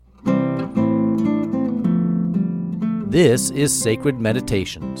This is Sacred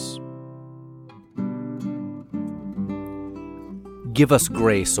Meditations. Give us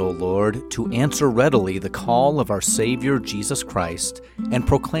grace, O Lord, to answer readily the call of our Savior Jesus Christ and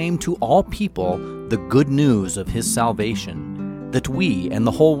proclaim to all people the good news of His salvation, that we and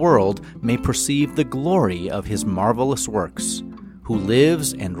the whole world may perceive the glory of His marvelous works, who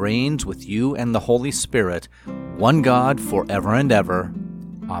lives and reigns with you and the Holy Spirit, one God, forever and ever.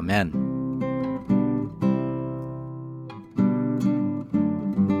 Amen.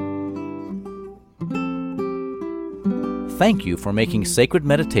 Thank you for making Sacred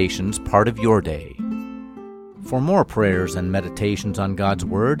Meditations part of your day. For more prayers and meditations on God's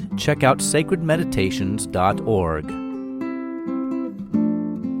Word, check out sacredmeditations.org.